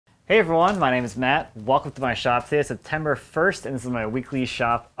Hey everyone, my name is Matt. Welcome to my shop. Today is September 1st and this is my weekly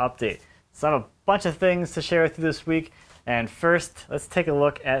shop update. So I have a bunch of things to share with you this week. And first, let's take a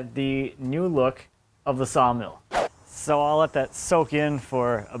look at the new look of the sawmill. So I'll let that soak in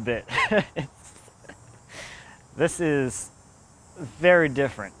for a bit. This is very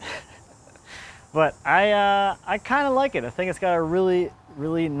different. But I kind of like it. I think it's got a really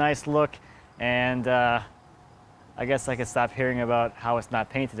nice look, and I guess I could stop hearing about how it's not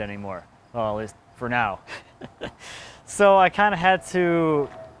painted anymore. Well, at least for now. So I kind of had to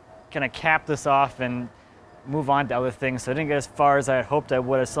cap this off and move on to other things. So I didn't get as far as I had hoped I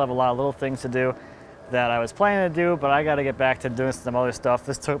would. I still have a lot of little things to do that I was planning to do, but I got to get back to doing some other stuff.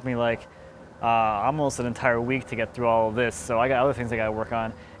 This took me like almost an entire week to get through all of this. So I got other things I got to work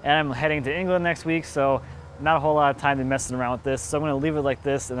on. And I'm heading to England next week, so not a whole lot of time to be messing around with this. So I'm going to leave it like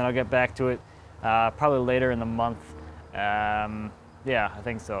this, and then I'll get back to it probably later in the month. Yeah, I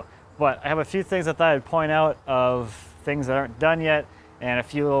think so. But I have a few things I thought I'd point out of things that aren't done yet, and a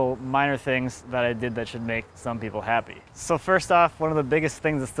few little minor things that I did that should make some people happy. So first off, one of the biggest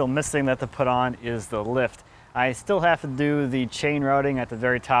things that's still missing that to put on is the lift. I still have to do the chain routing at the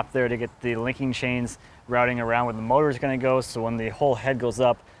very top there to get the linking chains routing around where the motor is going to go, so when the whole head goes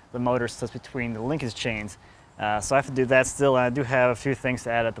up, the motor sits between the linkage chains. So I have to do that still, and I do have a few things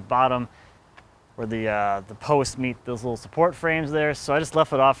to add at the bottom where the posts meet those little support frames there. So I just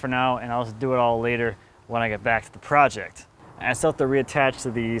left it off for now, and I'll just do it all later when I get back to the project. I still have to reattach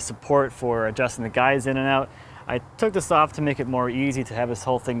to the support for adjusting the guides in and out. I took this off to make it more easy to have this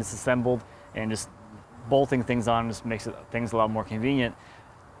whole thing disassembled, and just bolting things on just makes things a lot more convenient.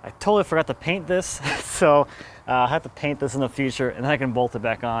 I totally forgot to paint this, so I'll have to paint this in the future, and then I can bolt it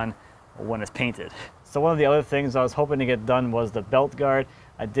back on when it's painted. So one of the other things I was hoping to get done was the belt guard.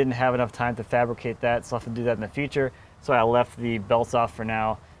 I didn't have enough time to fabricate that, so I'll have to do that in the future. So I left the belts off for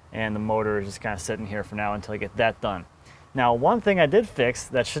now, and the motor is just kind of sitting here for now until I get that done. Now, one thing I did fix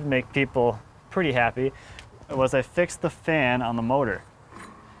that should make people pretty happy was I fixed the fan on the motor.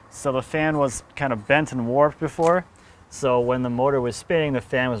 So the fan was kind of bent and warped before, so when the motor was spinning, the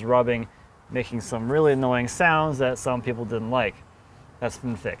fan was rubbing, making some really annoying sounds that some people didn't like. That's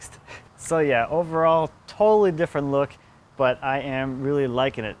been fixed. So yeah, overall, totally different look, but I am really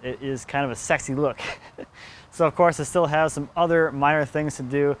liking it. It is kind of a sexy look. So of course, I still have some other minor things to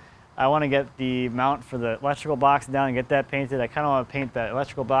do. I want to get the mount for the electrical box down and get that painted. I kind of want to paint that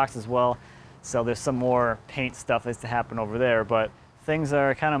electrical box as well. So there's some more paint stuff that needs to happen over there, but things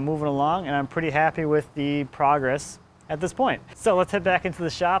are kind of moving along, and I'm pretty happy with the progress at this point. So let's head back into the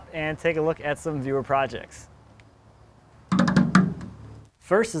shop and take a look at some viewer projects.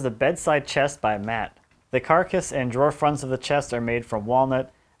 First is the bedside chest by Matt. The carcass and drawer fronts of the chest are made from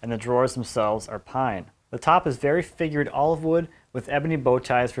walnut, and the drawers themselves are pine. The top is very figured olive wood with ebony bow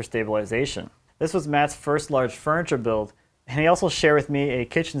ties for stabilization. This was Matt's first large furniture build, and he also shared with me a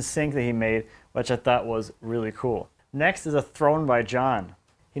kitchen sink that he made, which I thought was really cool. Next is a throne by John.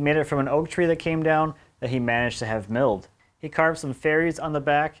 He made it from an oak tree that came down that he managed to have milled. He carved some fairies on the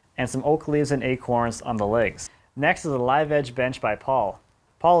back and some oak leaves and acorns on the legs. Next is a live edge bench by Paul.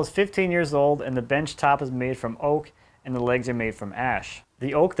 Paul is 15 years old, and the bench top is made from oak and the legs are made from ash.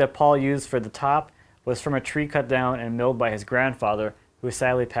 The oak that Paul used for the top was from a tree cut down and milled by his grandfather, who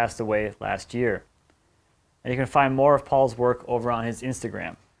sadly passed away last year. And you can find more of Paul's work over on his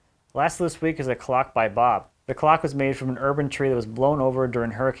Instagram. Last this week is a clock by Bob. The clock was made from an urban tree that was blown over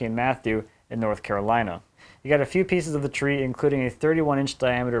during Hurricane Matthew in North Carolina. He got a few pieces of the tree, including a 31-inch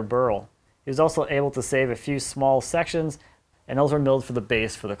diameter burl. He was also able to save a few small sections, and those were milled for the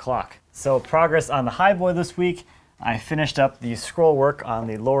base for the clock. So progress on the HIGHBOY this week. I finished up the scroll work on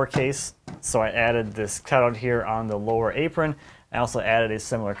the lower case, so I added this cutout here on the lower apron. I also added a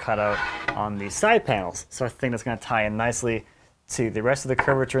similar cutout on the side panels, so I think that's going to tie in nicely to the rest of the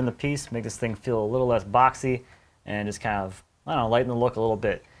curvature in the piece, make this thing feel a little less boxy, and just kind of, I don't know, lighten the look a little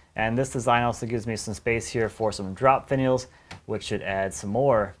bit. And this design also gives me some space here for some drop finials, which should add some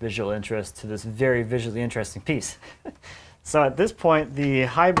more visual interest to this very visually interesting piece. So at this point, the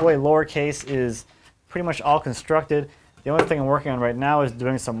HIGHBOY lowercase is pretty much all constructed. The only thing I'm working on right now is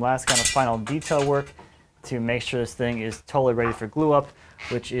doing some last kind of final detail work to make sure this thing is totally ready for glue up,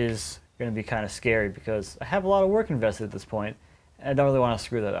 which is going to be kind of scary because I have a lot of work invested at this point, and I don't really want to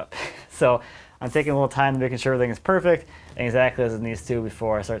screw that up. So I'm taking a little time making sure everything is perfect and exactly as it needs to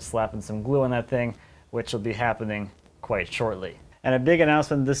before I start slapping some glue on that thing, which will be happening quite shortly. And a big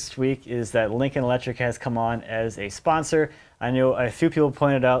announcement this week is that Lincoln Electric has come on as a sponsor. I know a few people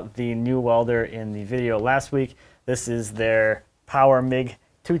pointed out the new welder in the video last week. This is their Power MIG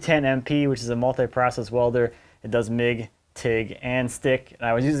 210MP, which is a multi-process welder. It does MIG, TIG and stick. And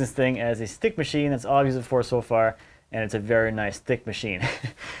I was using this thing as a stick machine. That's all I've used it for so far, and it's a very nice stick machine.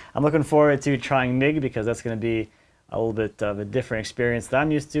 I'm looking forward to trying MIG because that's going to be a little bit of a different experience that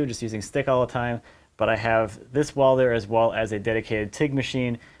I'm used to, just using stick all the time. But I have this welder as well as a dedicated TIG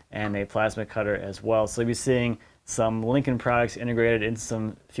machine and a plasma cutter as well. So you'll be seeing some Lincoln products integrated into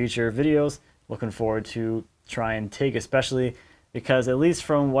some future videos. Looking forward to trying TIG, especially because, at least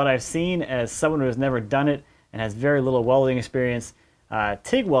from what I've seen as someone who has never done it and has very little welding experience,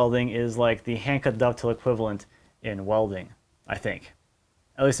 TIG welding is like the hand-cut dovetail equivalent in welding, I think,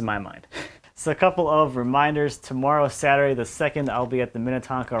 at least in my mind. So a couple of reminders. Tomorrow, Saturday the 2nd, I'll be at the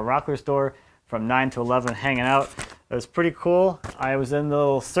Minnetonka Rocker Store from 9 to 11 hanging out. It was pretty cool. I was in the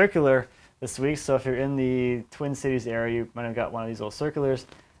little circular this week, so if you're in the Twin Cities area, you might have got one of these little circulars.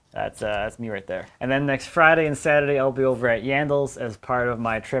 That's me right there. And then next Friday and Saturday, I'll be over at Yandles as part of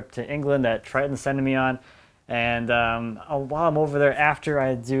my trip to England that Triton's sending me on. And while I'm over there, after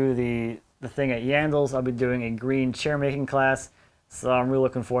I do the thing at Yandles, I'll be doing a green chair making class. So I'm really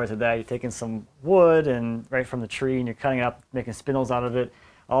looking forward to that. You're taking some wood and right from the tree, and you're cutting it up, making spindles out of it,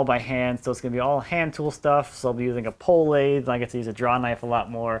 all by hand. So it's going to be all hand tool stuff. So I'll be using a pole lathe. I get to use a draw knife a lot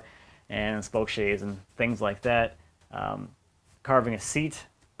more, and spoke shades and things like that. Carving a seat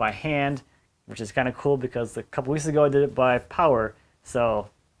by hand, which is kind of cool because a couple weeks ago I did it by power. So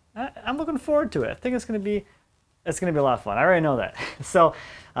I'm looking forward to it. I think it's going to be a lot of fun. I already know that. So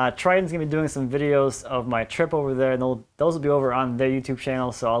Triton's going to be doing some videos of my trip over there, and those will be over on their YouTube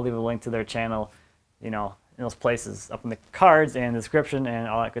channel, so I'll leave a link to their channel, you know, in those places up in the cards and the description and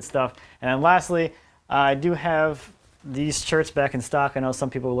all that good stuff. And then lastly, I do have these shirts back in stock. I know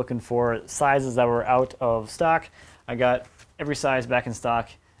some people were looking for sizes that were out of stock. I got every size back in stock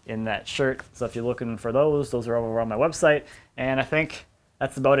in that shirt, so if you're looking for those are over on my website, and I think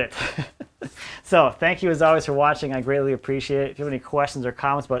that's about it. So thank you as always for watching. I greatly appreciate it. If you have any questions or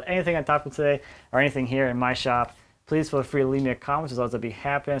comments about anything I talked about today or anything here in my shop, please feel free to leave me a comment. As always, I'll be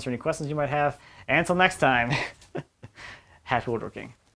happy to answer any questions you might have. And until next time, happy woodworking.